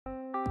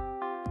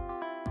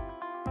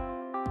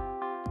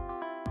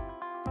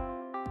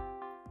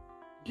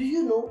Do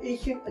you know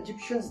ancient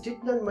Egyptians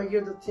did not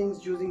measure the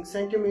things using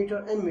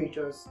centimeter and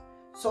meters?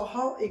 So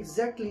how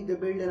exactly they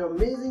built an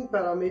amazing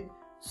pyramid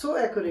so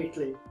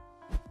accurately?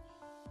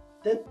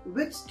 Then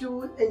which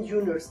tool and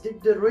units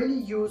did they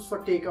really use for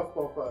takeoff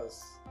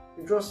purpose?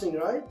 Interesting,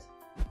 right?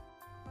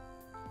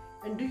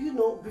 And do you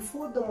know,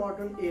 before the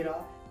modern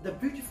era, the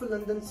beautiful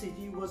London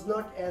city was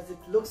not as it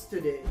looks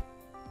today.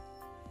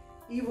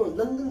 Even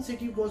London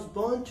city was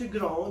burned to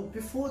ground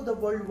before the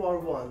World War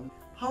I.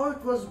 How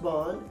it was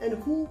burned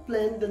and who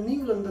planned the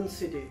new London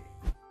city?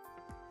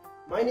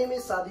 My name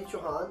is Sadi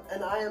Chauhan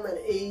and I am an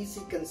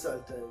AEC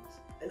consultant,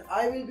 and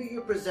I will be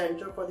your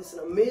presenter for this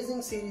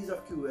amazing series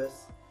of QS.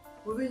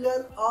 We will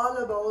learn all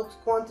about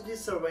quantity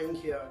surveying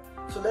here.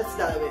 So let's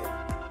dive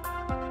in.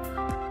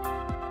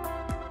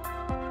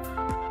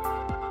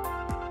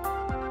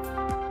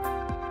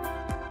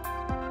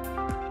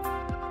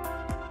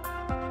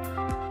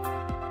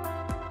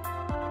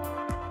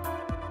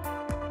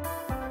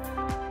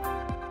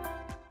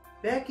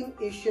 Back in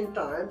ancient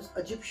times,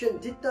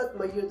 Egyptians did not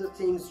measure the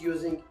things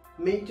using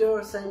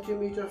meter,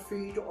 centimeter,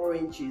 feet or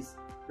inches.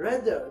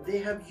 Rather, they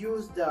have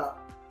used the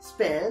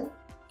span,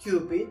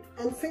 cubit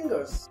and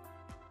fingers.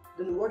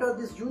 Then what are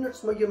these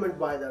units measurement,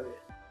 by the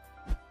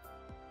way?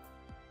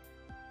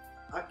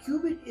 A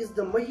cubit is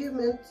the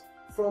measurement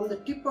from the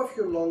tip of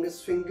your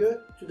longest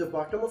finger to the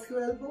bottom of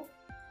your elbow,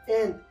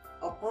 and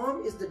a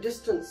palm is the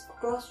distance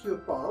across your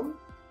palm,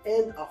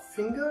 and a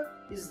finger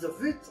is the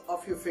width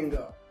of your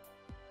finger.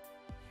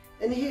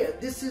 And here,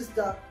 this is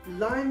the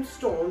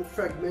limestone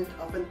fragment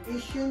of an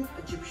ancient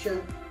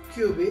Egyptian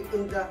cubit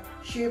in the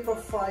shape of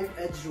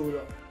 5-edged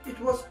ruler. It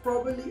was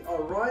probably a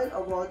royal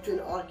award to an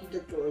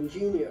architect or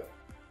engineer.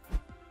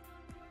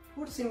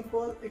 Put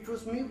simple, it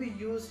was maybe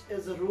used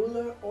as a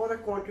ruler or a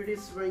quantity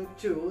surveying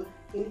tool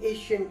in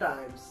ancient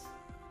times.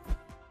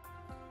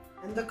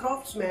 And the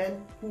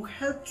craftsmen who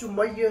helped to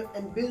measure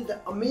and build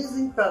the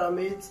amazing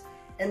pyramids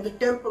and the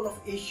temple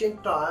of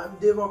ancient time,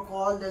 they were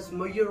called as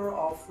measurer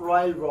of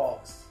royal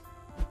rocks.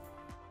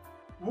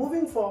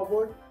 Moving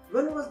forward,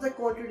 when was the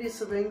quantity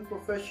surveying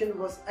profession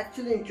was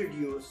actually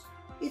introduced?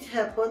 It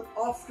happened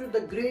after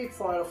the Great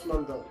Fire of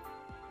London.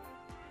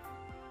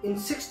 In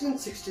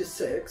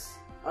 1666,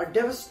 a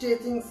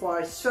devastating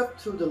fire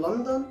swept through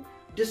London,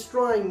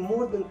 destroying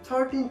more than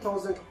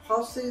 13,000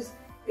 houses,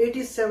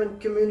 87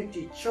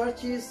 community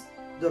churches,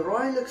 the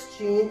Royal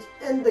Exchange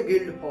and the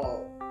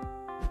Guildhall.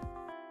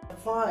 The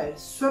fire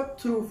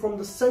swept through from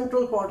the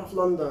central part of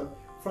London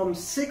from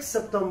 6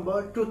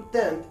 September to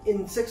 10th in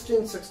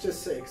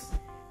 1666,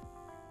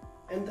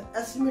 and the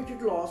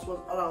estimated loss was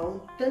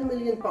around £10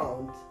 million.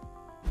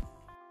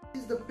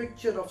 This is the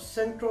picture of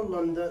central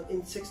London in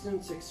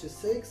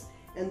 1666,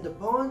 and the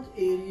burnt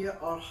area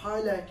are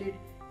highlighted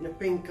in a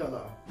pink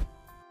color.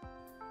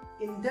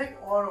 In that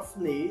hour of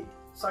need,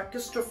 Sir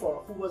Christopher,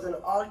 who was an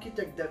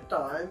architect at that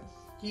time,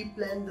 he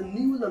planned the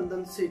new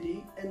London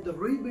city, and the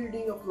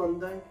rebuilding of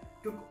London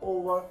took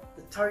over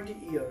the 30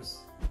 years.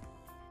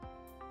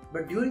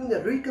 But during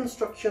the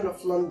reconstruction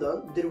of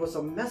London, there was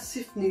a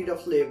massive need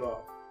of labor.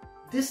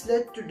 This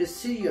led to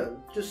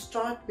decision to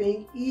start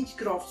paying each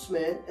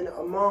craftsman an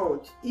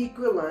amount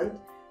equivalent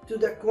to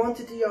the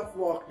quantity of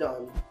work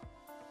done.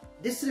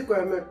 This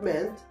requirement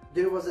meant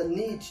there was a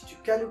need to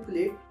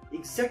calculate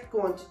exact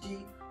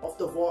quantity of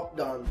the work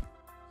done.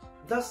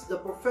 Thus, the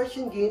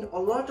profession gained a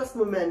lot of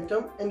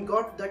momentum and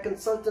got the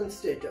consultant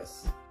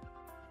status.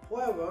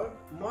 However,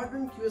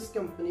 modern QS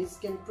companies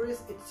can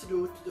trace its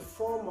root to the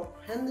firm of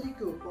Henry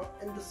Cooper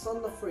and the Son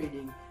of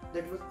Reading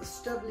that was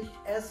established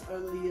as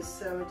early as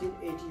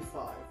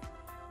 1785.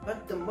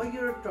 But the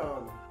measurer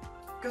term,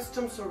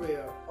 custom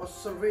surveyor or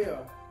surveyor,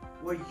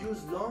 were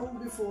used long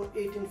before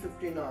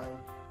 1859,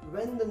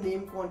 when the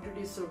name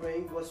quantity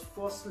surveying was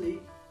firstly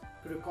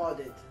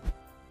recorded.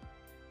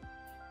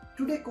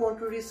 Today,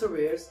 quantity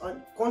surveyors are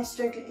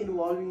constantly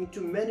evolving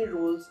into many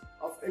roles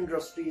of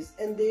industries,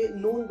 and they are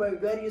known by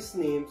various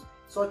names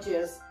such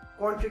as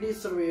quantity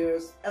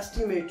surveyors,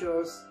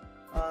 estimators,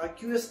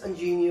 QS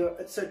engineer,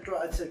 etc.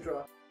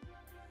 etc.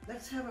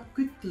 Let's have a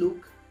quick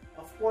look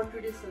of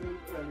quantity surveying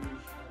evaluation.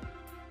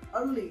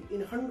 Early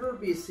in 100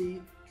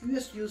 BC,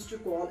 QS used to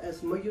call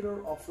as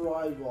measurer of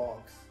royal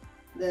works.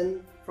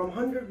 Then from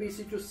 100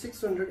 BC to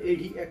 600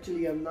 AD,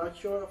 actually I'm not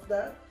sure of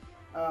that.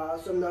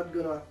 So I'm not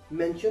gonna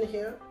mention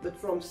here, but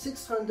from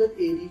 600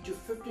 AD to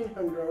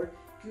 1500,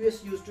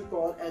 QS used to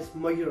call as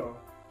measurer.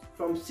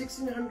 From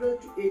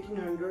 1600 to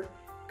 1800,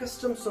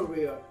 custom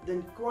surveyor,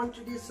 then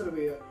quantity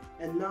surveyor,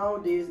 and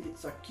nowadays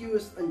it's a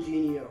QS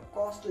engineer,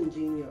 cost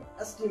engineer,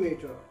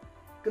 estimator,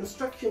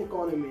 construction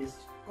economist,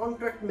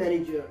 contract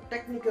manager,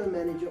 technical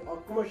manager or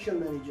commercial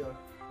manager,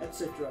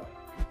 etc.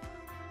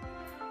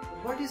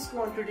 What is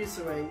quantity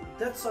surveying?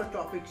 That's our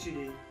topic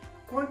today.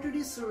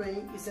 Quantity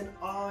surveying is an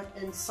art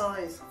and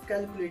science of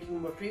calculating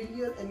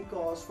material and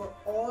cost for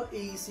all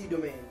AEC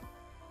domain.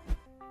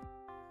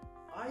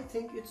 I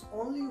think it's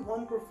only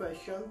one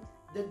profession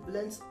that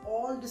blends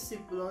all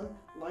disciplines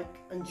like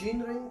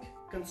engineering,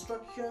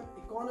 construction,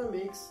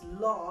 economics,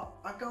 law,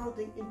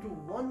 accounting into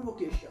one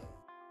vocation.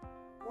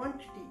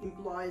 Quantity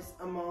implies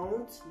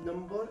amount,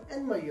 number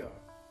and measure.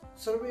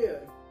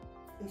 Surveyor,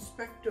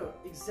 inspector,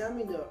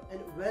 examiner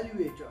and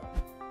evaluator.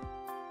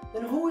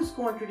 Then who is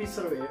quantity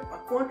surveyor? A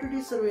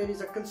quantity surveyor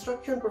is a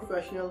construction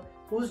professional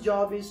whose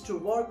job is to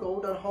work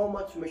out on how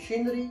much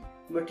machinery,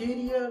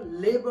 material,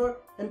 labor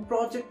and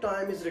project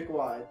time is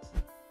required.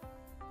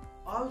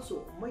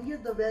 Also, measure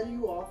the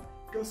value of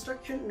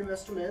construction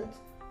investment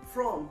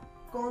from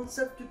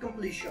concept to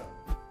completion.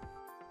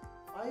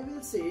 I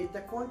will say the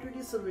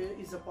quantity surveyor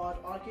is a part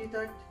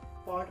architect,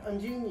 part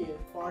engineer,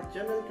 part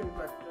general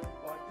contractor,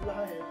 part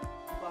lawyer,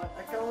 part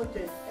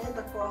accountant and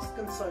a cost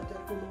consultant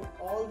who know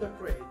all the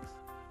trades.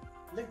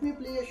 Let me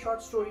play a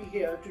short story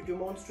here to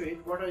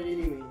demonstrate what I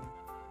really mean.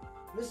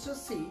 Mr.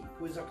 C,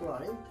 who is a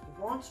client,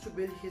 wants to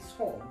build his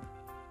home.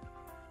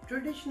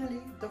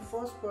 Traditionally, the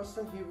first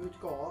person he would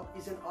call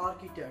is an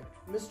architect,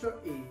 Mr.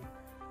 A,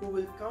 who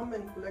will come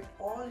and collect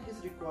all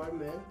his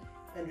requirements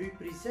and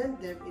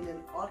represent them in an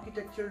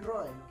architectural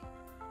drawing.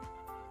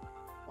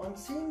 On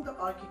seeing the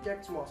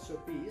architect's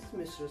masterpiece,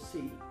 Mr.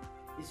 C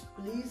is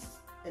pleased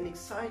and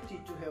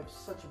excited to have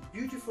such a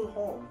beautiful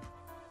home.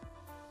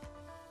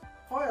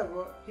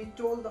 However, he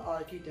told the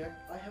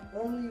architect, I have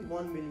only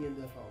 1 million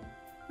dirham.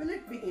 Will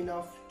it be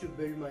enough to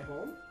build my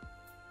home?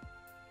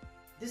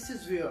 This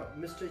is where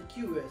Mr.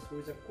 QS, who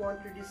is a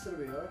quantity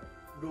surveyor,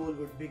 role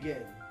would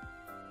begin.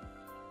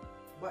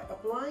 By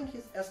applying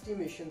his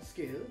estimation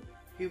skill,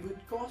 he would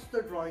cost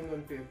the drawing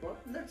on paper.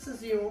 Let's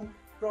assume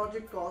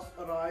project cost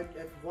arrived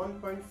at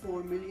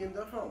 1.4 million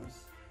dirhams,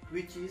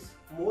 which is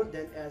more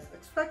than as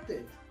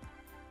expected.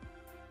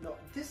 Now,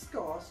 this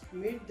cost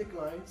made the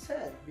client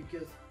sad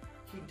because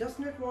he does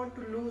not want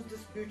to lose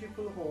this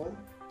beautiful home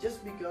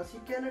just because he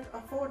cannot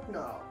afford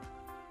now.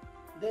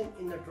 Then,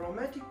 in a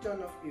dramatic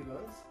turn of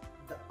events,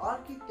 the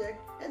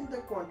architect and the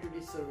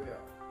quantity surveyor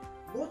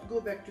both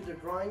go back to the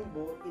drawing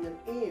board in an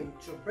aim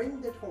to bring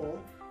that home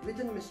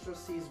within Mr.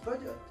 C's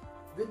budget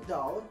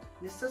without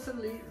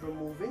necessarily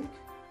removing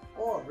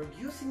or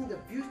reducing the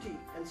beauty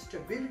and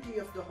stability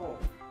of the home.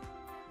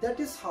 That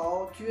is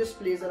how QS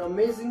plays an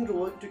amazing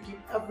role to keep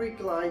every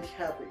client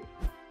happy.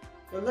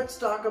 Now let's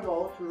talk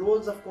about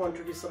roles of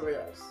quantity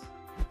surveyors.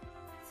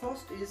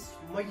 First is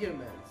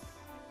measurements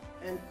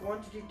and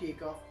quantity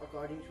takeoff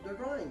according to the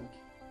drawing.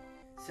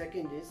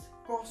 Second is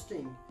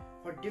costing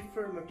for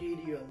different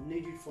material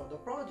needed for the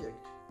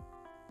project.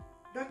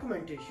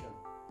 Documentation,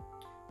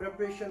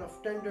 preparation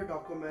of tender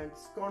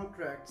documents,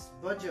 contracts,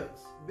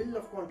 budgets, bill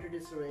of quantity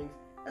surveying,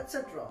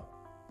 etc.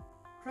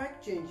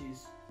 Track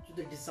changes to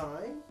the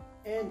design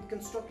and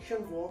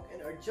construction work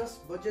and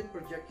adjust budget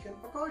projection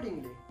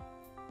accordingly.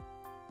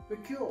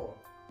 Procure,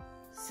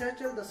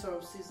 settle the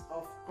services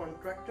of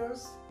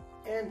contractors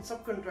and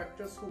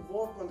subcontractors who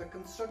work on the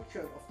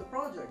construction of the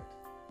project.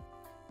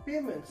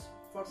 Payments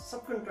for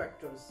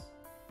subcontractors,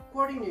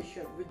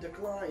 coordination with the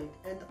client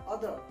and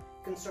other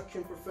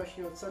construction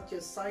professionals such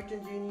as site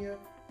engineer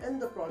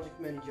and the project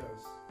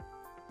managers.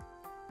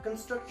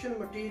 Construction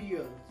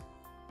materials,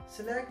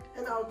 select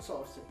and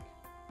outsourcing.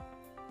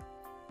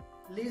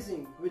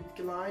 Liaising with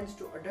clients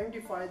to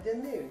identify their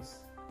needs.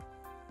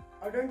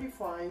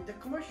 Identifying the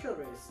commercial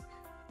risk.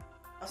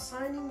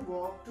 Assigning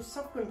work to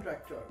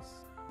subcontractors.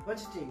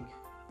 Budgeting.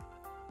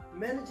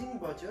 Managing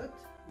budget,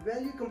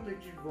 value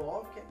completed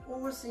work and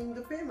overseeing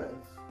the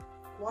payments.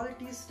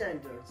 Quality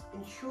standards,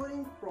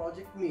 ensuring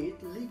project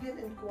meet legal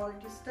and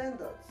quality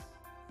standards.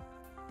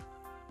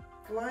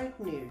 Client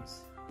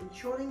needs,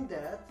 ensuring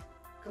that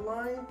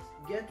clients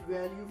get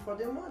value for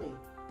their money.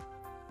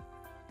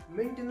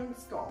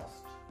 Maintenance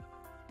cost,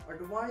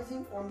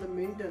 advising on the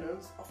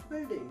maintenance of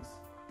buildings.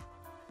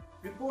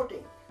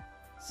 Reporting,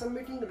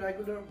 submitting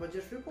regular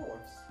budget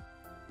reports.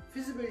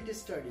 Feasibility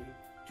study,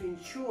 to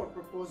ensure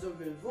proposal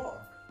will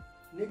work.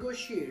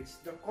 Negotiates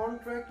the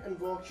contract and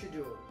work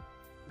schedule.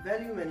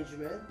 Value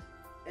management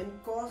and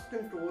cost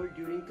control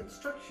during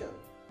construction.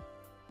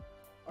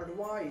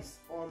 Advice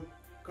on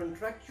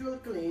contractual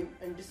claim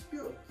and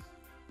disputes.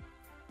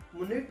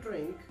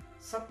 Monitoring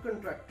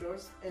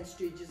subcontractors and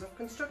stages of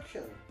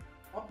construction.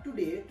 Up to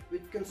date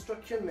with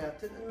construction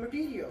method and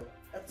material,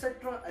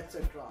 etc.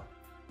 etc.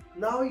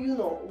 Now you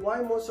know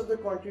why most of the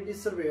quantity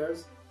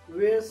surveyors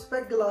wear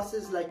spec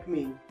glasses like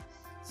me.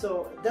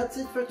 So that's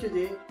it for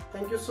today.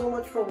 Thank you so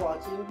much for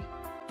watching.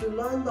 To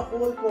learn the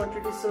whole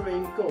quantity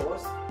surveying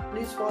course,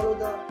 please follow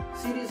the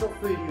series of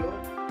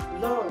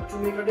videos Learn to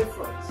Make a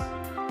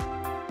Difference.